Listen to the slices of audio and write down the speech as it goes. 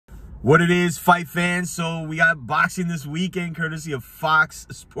What it is, fight fans. So we got boxing this weekend, courtesy of Fox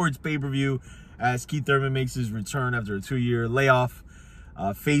Sports pay-per-view, as Keith Thurman makes his return after a 2-year layoff,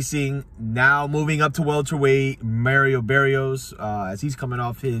 facing, now moving up to welterweight, Mario Barrios, as he's coming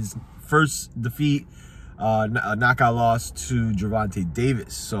off his first defeat, a knockout loss to Gervonta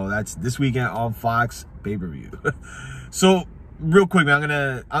Davis. So that's this weekend on Fox pay-per-view. So real quick,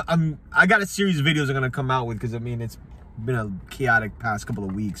 man, I got a series of videos I'm gonna come out with, because I mean, it's been a chaotic past couple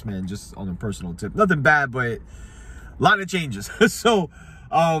of weeks, man, just on a personal tip. Nothing bad, but a lot of changes. So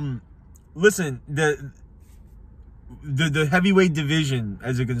listen, the heavyweight division,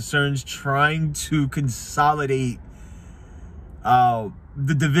 as it concerns trying to consolidate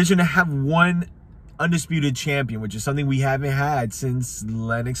the division to have one undisputed champion, which is something we haven't had since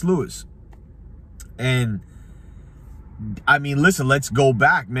Lennox Lewis. And I mean, listen, let's go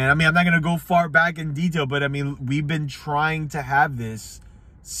back, man. I mean, I'm not going to go far back in detail, but I mean, we've been trying to have this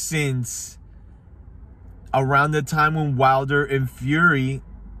since around the time when Wilder and AJ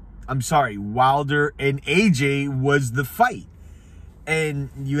was the fight. And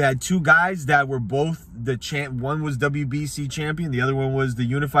you had two guys that were both the champ. One was WBC champion. The other one was the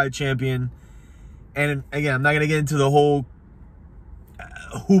unified champion. And again, I'm not going to get into the whole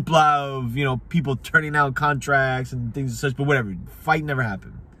hoopla of, you know, people turning out contracts and things and such, but whatever, fight never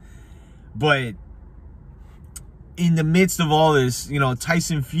happened. But in the midst of all this, you know,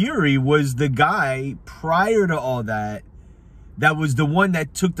 Tyson Fury was the guy prior to all that, that was the one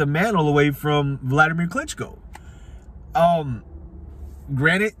that took the mantle away from Vladimir Klitschko.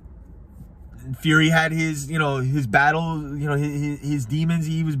 Granted, Fury had his, you know, his battle, you know, his demons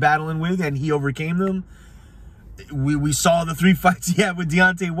he was battling with, and he overcame them. We saw the 3 fights he had with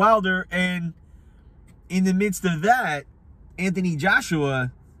Deontay Wilder, and in the midst of that, Anthony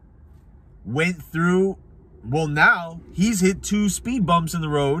Joshua went through, well, now he's hit 2 speed bumps in the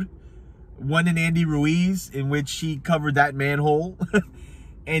road. One in Andy Ruiz, in which he covered that manhole.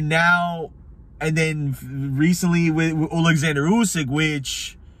 And then recently with Alexander Usyk,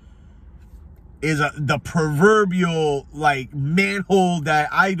 which is the proverbial, like, manhole that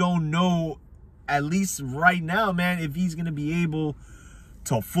I don't know, at least right now, man, if he's going to be able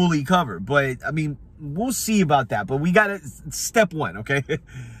to fully cover. But, I mean, we'll see about that. But we got to, step one, okay?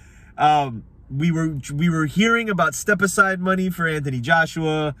 We were hearing about step-aside money for Anthony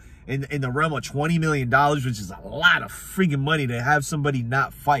Joshua in the realm of $20 million, which is a lot of freaking money to have somebody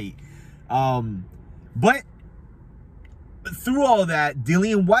not fight. But through all that,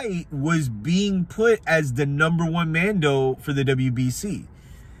 Dillian Whyte was being put as the #1 Mando for the WBC.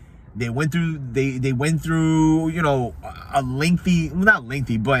 They went through, you know, a lengthy, well, not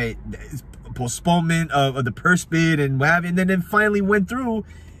lengthy, but postponement of the purse bid and what have you, and then finally went through,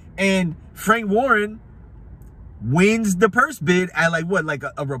 and Frank Warren wins the purse bid at like what, like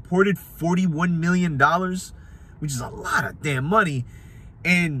a reported $41 million, which is a lot of damn money.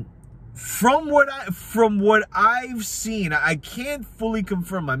 And from what I've seen, I can't fully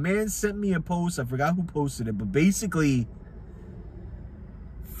confirm. My man sent me a post. I forgot who posted it, but basically,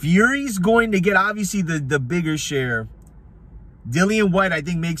 Fury's going to get, obviously, the bigger share. Dillian Whyte, I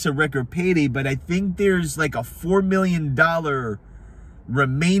think, makes a record payday, but I think there's like a $4 million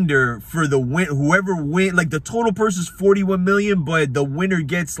remainder for the win. Whoever wins, like, the total purse is $41 million, but the winner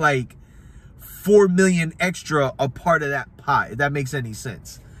gets like $4 million extra, a part of that pie, if that makes any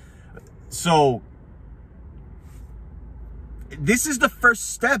sense. So this is the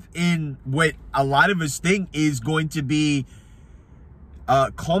first step in what a lot of us think is going to be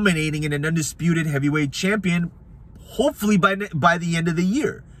culminating in an undisputed heavyweight champion, hopefully by the end of the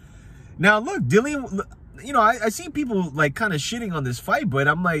year. Now, look, Dillian, you know, I see people like kind of shitting on this fight, but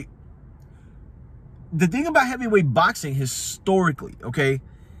I'm like, the thing about heavyweight boxing historically, okay,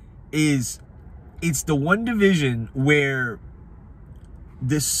 is it's the one division where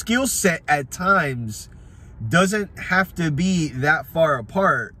the skill set at times doesn't have to be that far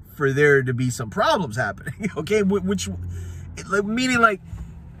apart for there to be some problems happening, okay? Which, meaning like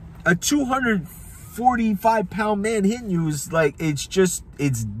a 245-pound man hitting you is like,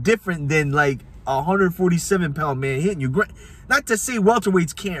 it's different than like a 147-pound man hitting you. Not to say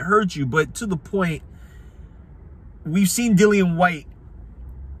welterweights can't hurt you, but to the point, we've seen Dillian Whyte,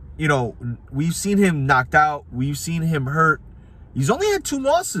 you know, we've seen him knocked out, we've seen him hurt. He's only had 2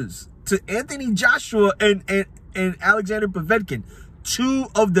 losses to Anthony Joshua and Alexander Povetkin, 2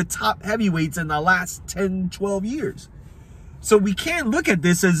 of the top heavyweights in the last 10, 12 years. So we can't look at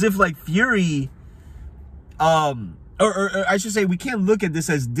this as if like Fury, or I should say, we can't look at this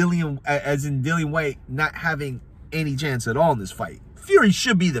as Dillian Whyte not having any chance at all in this fight. Fury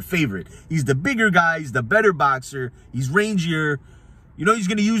should be the favorite. He's the bigger guy, he's the better boxer, he's rangier, You know he's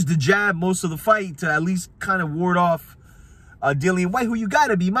going to use the jab most of the fight to at least kind of ward off Dillian Whyte, who you got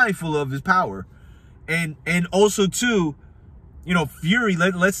to be mindful of his power. And also, too, you know, Fury,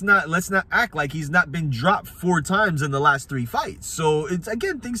 let's not act like he's not been dropped 4 times in the last 3 fights. So it's,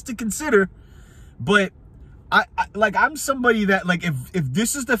 again, things to consider. But I'm somebody that, like, if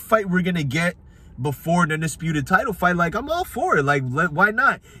this is the fight we're going to get before the Undisputed title fight, like, I'm all for it. Like, why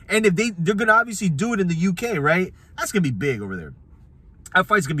not? And if they're going to obviously do it in the UK, right? That's going to be big over there. That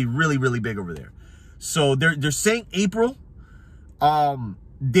fight's going to be really, really big over there. So they're saying April.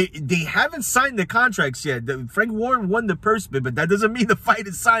 They haven't signed the contracts yet. Frank Warren won the purse bid, but that doesn't mean the fight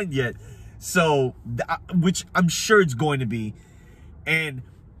is signed yet. So, which I'm sure it's going to be. And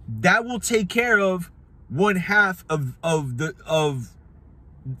that will take care of 1/2 of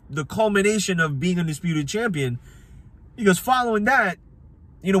the culmination of being Undisputed champion. Because following that,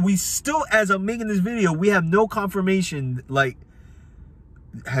 you know, we still, as I'm making this video, we have no confirmation. Like,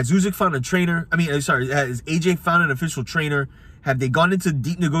 has Usyk found a trainer? I mean, sorry, has AJ found an official trainer? Have they gone into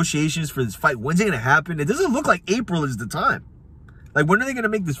deep negotiations for this fight? When's it going to happen? It doesn't look like April is the time. Like, when are they going to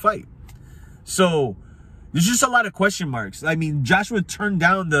make this fight? So, there's just a lot of question marks. I mean, Joshua turned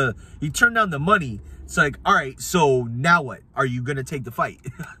down the money. It's like, all right, so now what? Are you going to take the fight?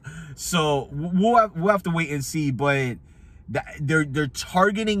 So, we'll have to wait and see. But they're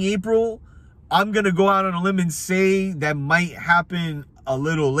targeting April. I'm going to go out on a limb and say that might happen a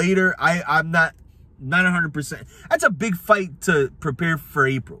little later. I'm not 100%. That's a big fight to prepare for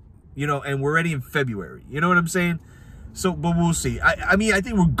April, you know, and we're already in February. You know what I'm saying? So, but we'll see. I mean, I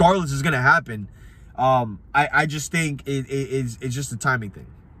think regardless it's going to happen. I just think it's just a timing thing.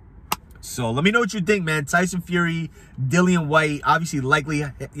 So let me know what you think, man. Tyson Fury, Dillian Whyte, obviously likely,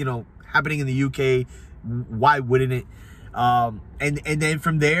 you know, happening in the UK. Why wouldn't it? And then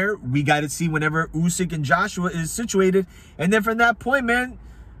from there, we got to see whenever Usyk and Joshua is situated. And then from that point, man,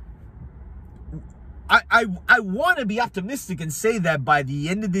 I want to be optimistic and say that by the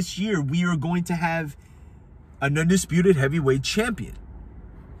end of this year, we are going to have an Undisputed heavyweight champion.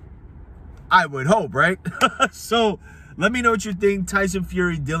 I would hope, right? So let me know what you think. Tyson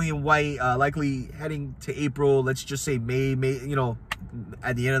Fury, Dillian Whyte, likely heading to April. Let's just say May, you know,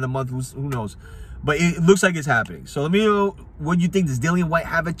 at the end of the month, who knows? But it looks like it's happening. So let me know what you think. Does Dillian Whyte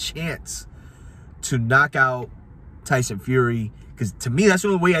have a chance to knock out Tyson Fury? Because to me, that's the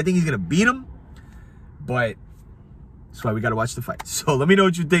only way I think he's going to beat him. But that's why we got to watch the fight. So let me know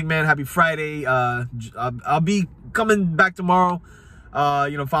what you think, man. Happy Friday. I'll be coming back tomorrow,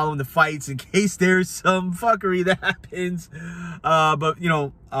 you know, following the fights in case there's some fuckery that happens. But, you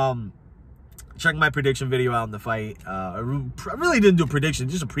know, check my prediction video out on the fight. I really didn't do a prediction,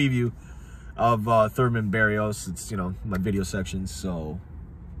 just a preview of Thurman Barrios. It's, you know, my video section. So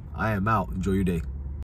I am out. Enjoy your day.